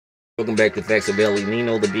Welcome back to Facts of Ellie.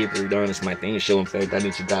 Nino the Beard Redone. It's my theme show. In fact, I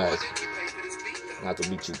need you guys not to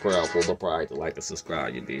be too proud for, but probably to like and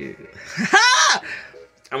subscribe. You did.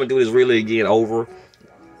 I'm gonna do this really again over.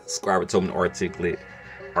 Subscriber told me to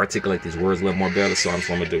articulate these words a little more better, so that's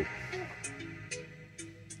what I'm gonna do.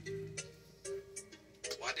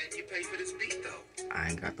 Why didn't you pay for this beat though? I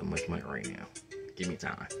ain't got that much money right now. Give me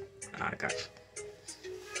time. I got you.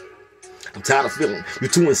 I'm tired of feeling you're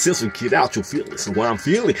too insensitive, get out your feelings. And what I'm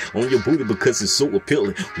feeling on your booty because it's so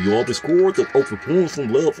appealing. We always scored the open wounds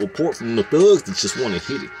from love, apart from the thugs that just want to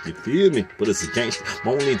hit it. You feel me? But it's a gangster.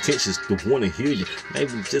 My only intention is to want to hear you.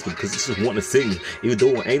 Maybe just because I just want to see you. Even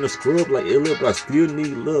though I ain't a scrub like LL, but I still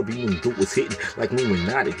need love. Even though it's hitting like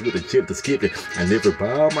Illuminati with a chip to skip it. I never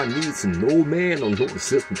bow my knees to no man on no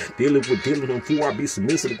system. Dealing before I be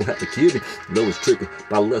submissive, gonna have to kill me. Love is triggered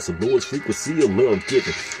by less of lowest frequency of love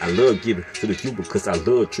giving. I love giving to the you because I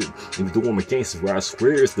love tripping. Even though I'm a gangster, where I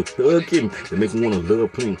swear it's the thug in me that make me want to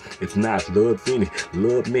love plenty. It's not love any,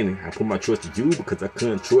 love many. I put my trust in you because I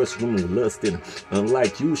couldn't trust women with lust in them.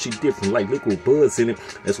 Unlike you, she different, like liquid buzz in it.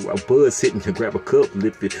 That's why buzz hit me, I grab a cup,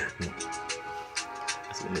 lift it.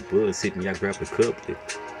 That's when the buzz hit me, I grab the cup, lift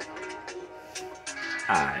it.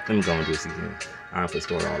 Alright, let me go and do this again. I'm gonna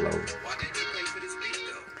start all over.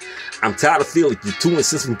 I'm tired of feeling you're too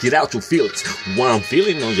insensitive, get out your feelings. Why I'm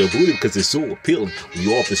feeling on your booty because it's so appealing. We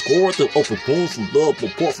often score the open wounds from love,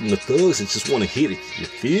 apart from the thugs and just want to hit it. You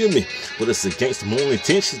feel me? But it's against my own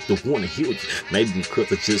intentions to want to heal you. Maybe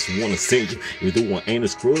because I just want to sing you. Even though I ain't a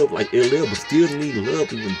scrub like LL, but still need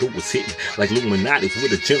love even though it's hitting. Like Illuminati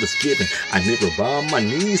with a jealous giving. I never bow my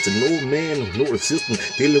knees to no man, no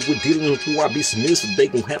resistance. Dealing before I be submissive, they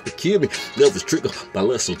gon' have to kill me. Love is triggered by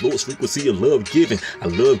less of lowest frequency of love giving. I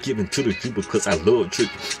love giving to the you because I love trick.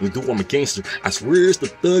 We do I'm a gangster. I swear it's the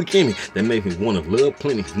thug in me that made me want to love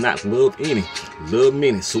plenty, not love any, love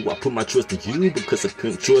many. So I put my trust in you because I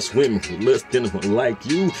couldn't trust women with less than one like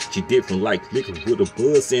you. She different like liquor with a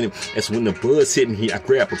buzz in it. That's when the buzz hit me. I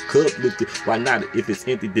grab a cup, lift it. Why not? If it's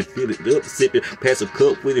empty, then fill it up, sip it, pass a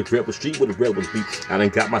cup with it. Rebel street with a rebel beat. I done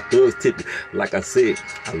got my thugs tipping. Like I said,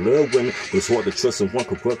 I love women, but it's hard to trust someone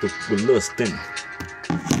corrupted with lust in it.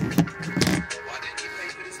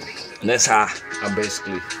 And that's how I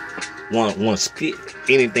basically want to spit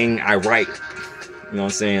anything I write. You know what I'm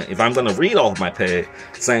saying? If I'm gonna read off my pad,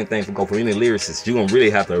 same thing for any lyricist. You're gonna really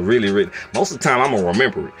have to really read. Most of the time, I'm gonna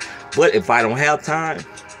remember it. But if I don't have time,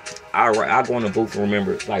 I go in the booth and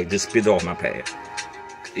remember it. Like just spit it off my pad.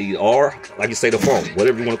 Or like you say, the phone,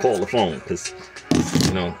 whatever you want to call the phone, because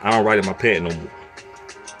you know I don't write in my pad no more.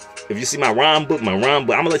 If you see my rhyme book, I'm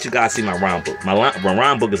gonna let you guys see my rhyme book. My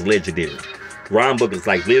rhyme book is legendary. Rhyme book is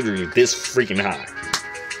like literally this freaking high.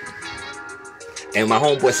 And my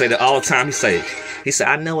homeboy say that all the time. He said,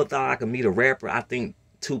 I never thought I could meet a rapper I think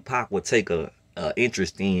Tupac would take a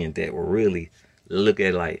interest in, that will really look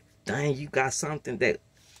at like, dang, you got something that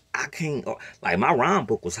I can't, like my rhyme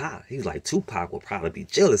book was high. He was like, Tupac would probably be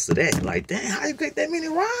jealous of that. Like, damn, how you get that many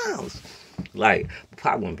rhymes? Like,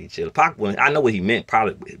 Pac wouldn't be jealous. Pac wouldn't, I know what he meant,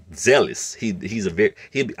 probably zealous.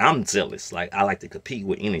 I'm zealous. Like, I like to compete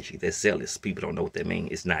with energy. That's zealous. People don't know what that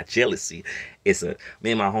means. It's not jealousy. It's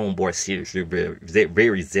me and my homeboy serious. They're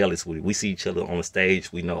very zealous with it. We see each other on the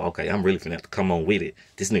stage. We know, okay, I'm really finna have to come on with it.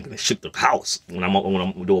 This nigga shook the house when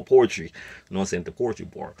I'm doing poetry. You know what I'm saying? The poetry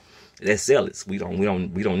bar. That's zealous. We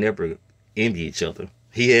don't never envy each other.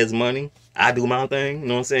 He has money. I do my thing. You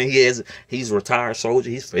know what I'm saying? He's a retired soldier.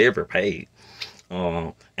 He's forever paid.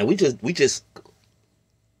 And we just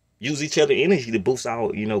use each other energy to boost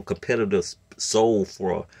our, competitive soul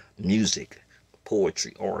for music,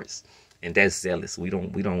 poetry, arts. And that's zealous. We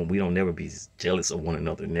don't never be jealous of one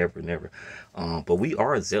another. Never. But we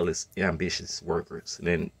are zealous, ambitious workers. And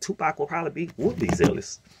then Tupac would be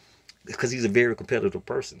zealous because he's a very competitive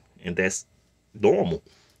person. And that's normal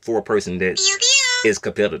for a person that is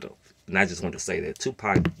competitive. And I just want to say that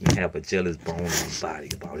Tupac can have a jealous bone in his body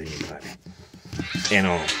about anybody. And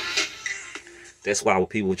that's why when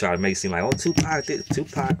people try to make it seem like, oh,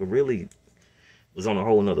 Tupac really was on a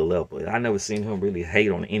whole nother level. I never seen him really hate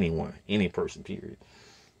on anyone, any person, period.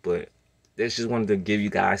 But that's just wanted to give you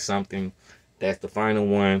guys something. That's the final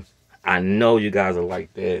one. I know you guys are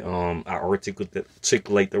like that. I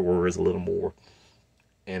articulate the words a little more.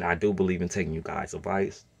 And I do believe in taking you guys'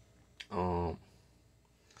 advice.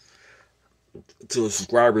 To a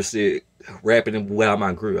subscriber said, rapping without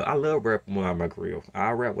my grill. I love rapping without my grill.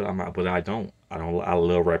 I rap without my, but I don't. I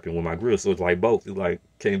love rapping with my grill. So it's like both. It's like,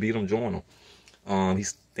 can't beat them, join them.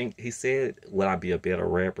 He said, would I be a better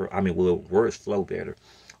rapper? I mean, will words flow better?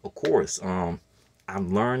 Of course.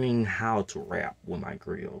 I'm learning how to rap with my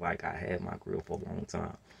grill. Like I had my grill for a long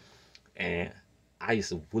time. And I used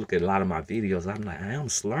to look at a lot of my videos. I'm like, I am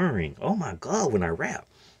slurring. Oh my God, when I rap.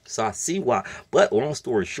 So I see why. But long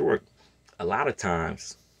story short, a lot of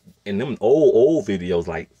times in them old videos,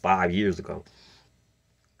 like 5 years ago,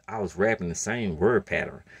 I was rapping the same word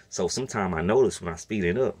pattern. So sometimes I notice when I speed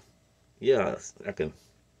it up, yeah, I can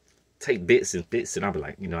take bits and I'll be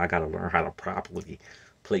like, I got to learn how to properly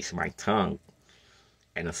place my tongue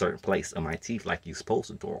in a certain place of my teeth like you're supposed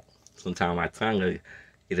to do. Sometimes my tongue,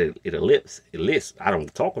 it lisps. I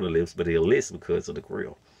don't talk on the lips, but it lisps because of the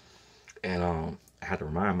grill. And I have to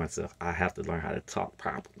remind myself, I have to learn how to talk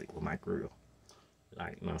properly with my grill.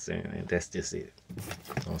 Like, you know what I'm saying? And that's just it.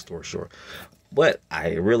 Long story short. But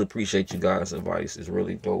I really appreciate you guys' advice. It's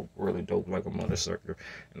really dope like a mother sucker.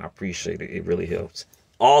 And I appreciate it. It really helps.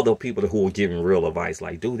 All the people who are giving real advice,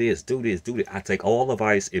 like do this. I take all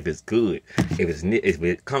advice if it's good. If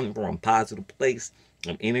it comes from a positive place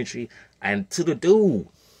of energy. And to the dude,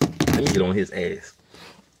 let me get on his ass.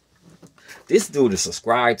 This dude is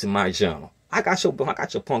subscribed to my channel. I got your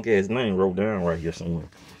punk ass name wrote down right here somewhere.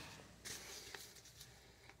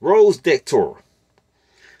 Rose Dector.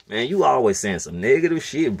 Man, you always saying some negative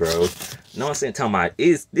shit, bro. You know what I'm saying? Talking about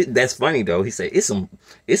that's funny though. He said it's some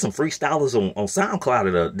freestylers on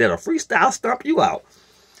SoundCloud that'll freestyle stomp you out.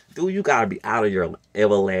 Dude, you gotta be out of your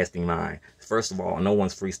everlasting mind. First of all, no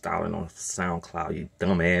one's freestyling on SoundCloud, you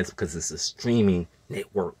dumbass, because it's a streaming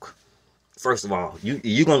network. First of all,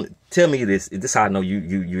 you gonna tell me this? This is how I know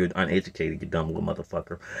you're uneducated, you dumb little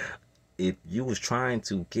motherfucker. If you was trying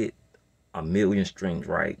to get 1 million streams,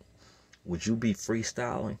 right? Would you be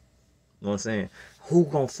freestyling? You know what I'm saying? Who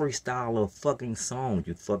gonna freestyle a fucking song,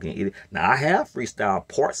 you fucking idiot? Now, I have freestyle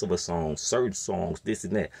parts of a song, certain songs, this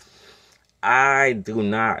and that. I do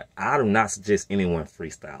not suggest anyone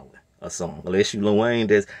freestyling a song. Unless you Lil Wayne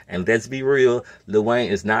does. And let's be real, Lil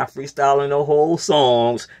Wayne is not freestyling the whole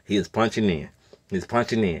songs. He is punching in. He's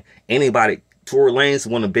punching in. Anybody, Tory Lanez is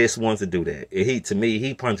one of the best ones to do that. To me,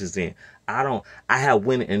 he punches in. I have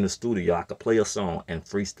went in the studio. I could play a song and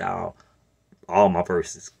freestyle all my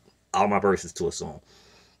verses to a song,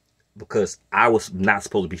 because I was not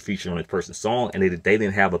supposed to be featured on this person's song, and they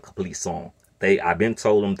didn't have a complete song. I've been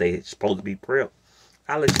told them they supposed to be prepped.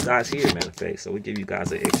 I'll let you guys hear, matter of fact. So we give you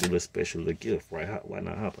guys an extra little special little gift, right? Why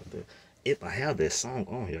not? How about that? If I have that song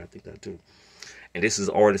on here, I think I do. And this is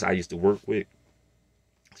an artist I used to work with.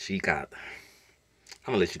 I'm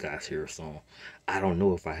gonna let you guys hear a song. I don't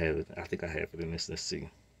know if I have it. I think I have it in this. Let's see.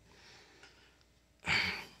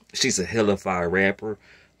 She's a hellified rapper,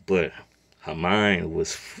 but her mind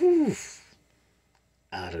was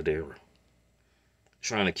out of there.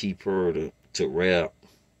 Trying to keep her to rap.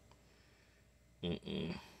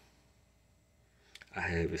 I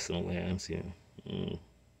have it somewhere. I'm seeing.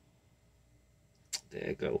 There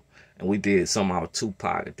you go. And we did somehow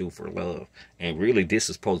Tupac to Do For Love. And really, this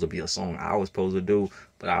is supposed to be a song I was supposed to do,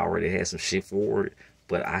 but I already had some shit for it.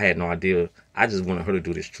 But I had no idea. I just wanted her to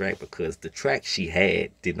do this track because the track she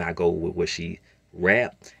had did not go with what she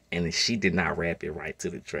rapped, and she did not rap it right to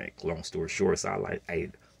the track. Long story short, so I like, hey,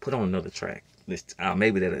 put on another track.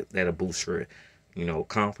 Maybe that'll boost her,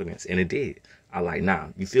 confidence. And it did. I like, nah,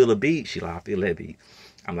 you feel the beat? She like, I feel that beat.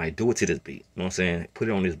 I'm like, do it to this beat. You know what I'm saying? Put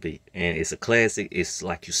it on this beat. And it's a classic. It's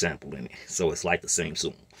like you sampling it. So it's like the same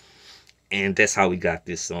song. And that's how we got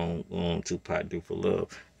this song on Tupac Do For Love.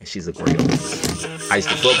 And she's a great artist. I used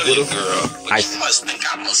to fuck with her. I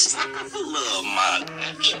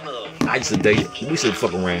used to date her. We used to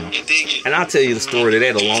fuck around. And I'll tell you the story of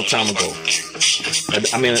that a long time ago.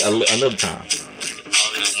 I mean, another time.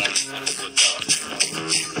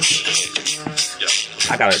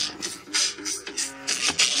 I got it.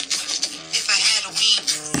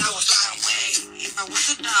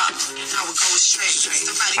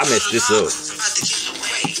 I messed this up.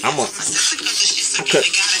 I'm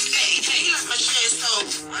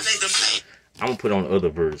gonna put on the other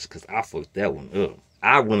verse because I fucked that one up.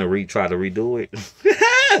 I want to try to redo it.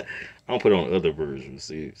 I'm gonna put on the other version.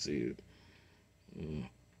 See it.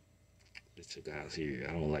 Let you guys hear.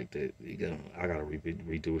 I don't like that. I gotta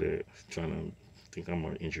redo that. Trying to think I'm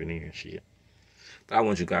an engineer and shit. But I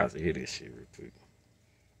want you guys to hear this shit real quick.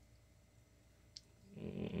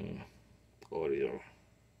 Audio.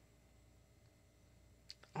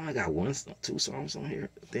 I only got 2 songs on here.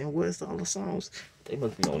 Then where's the other songs? They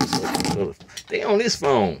must be on this phone. They on this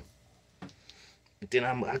phone. Then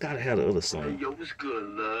I gotta have the other song. Yo, what's good,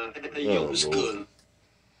 love? Yo, what's good?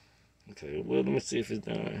 Okay, well, let me see if it's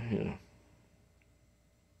done here.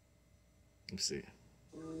 Let's see.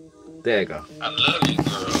 There you go. I love you,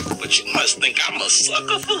 girl, but you must think I'm a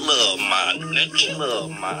sucker for love, my nigga.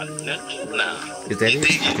 Nah. Is that it?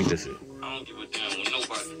 I think that's it. I don't give a damn what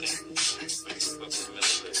nobody thinks.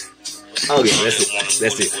 Oh yeah, that's it.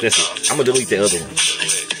 That's it. That's it. I'm gonna delete the other one.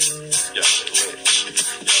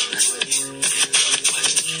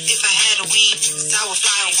 If I had a wings, I would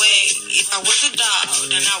fly away. If I was a dog,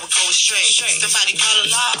 then I would go straight. Somebody call the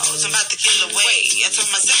laws, I'm about to kill away. I told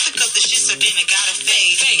myself to cut the shit, so then it gotta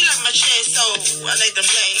fade. He like my chest, so I let them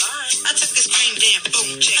play. I took the screen, then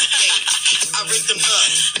boom, check play. I ripped them up,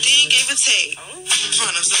 then gave a take.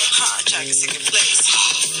 Run them so hard, try to second place.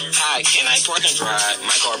 Hi, can I park and drive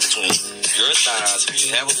my car between your thighs?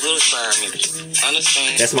 You have a little time if you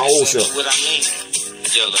understand. That's my old self. What I mean.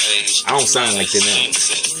 Yellow haze. I don't sound like that now.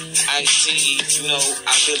 I see, you know,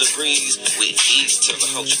 I feel the breeze with ease till the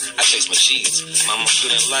host. I chase my cheese. Mama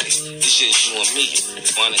feeling like this shit is you and me.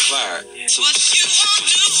 Bonnie and Clyde. So What you want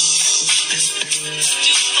to do?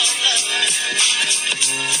 Just for love.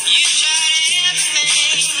 You try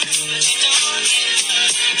everything, but you don't get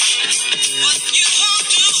love. What you want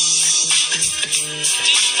to do?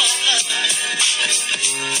 Just for love.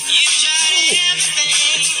 You try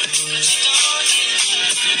everything, but you don't get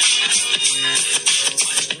love.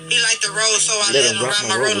 He like the road, so I let him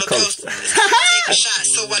ride my roller coaster. Take a shot,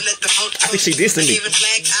 so I let the host. I think she dissing me. Even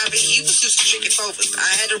Black Ivy, he was used to tricking focus. I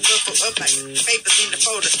had to rough him up like papers in the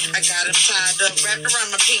folder. I got him tied up, wrapped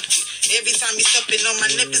around my pinky. Every time he stepping on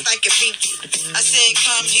my lip, it's like a pinky. I said,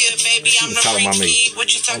 come here, baby, I'm the freaky.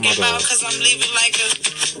 What you talking about? Cause I'm living like a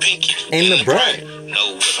pinky. In the brain.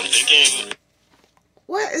 know what I'm thinking.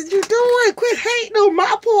 What is you doing? Quit hating on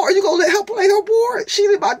my part. Are you gonna let her play her board? She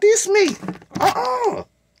about diss me.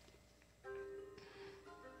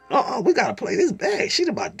 We gotta play this back. She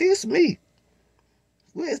about diss me.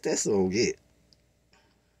 Where's that song at?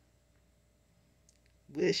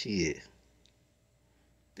 Where she at?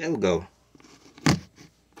 There we go.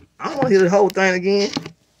 I don't want to hear the whole thing again.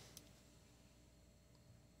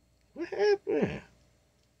 What happened?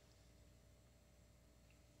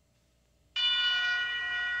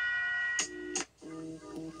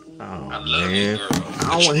 Oh, I love man. you, girl. I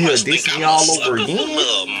don't want to hear her diss me all over again.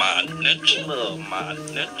 Love my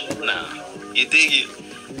nigga now. You dig it?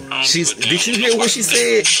 Did you hear what she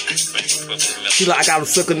said? She like, I got a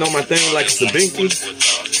sucker on my thing like it's a binky.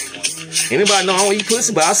 Anybody know I don't eat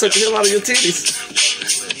pussy, but I suck the hell out of your titties.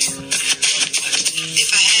 If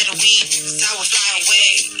I had a wings, I would fly away.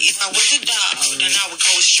 If I was a dog, then I would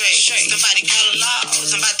go straight. Somebody call the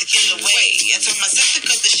laws, I'm about to kill away. I told myself to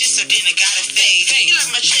cut the shit, so then it gotta fade. You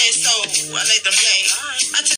like my chest, so I let them play.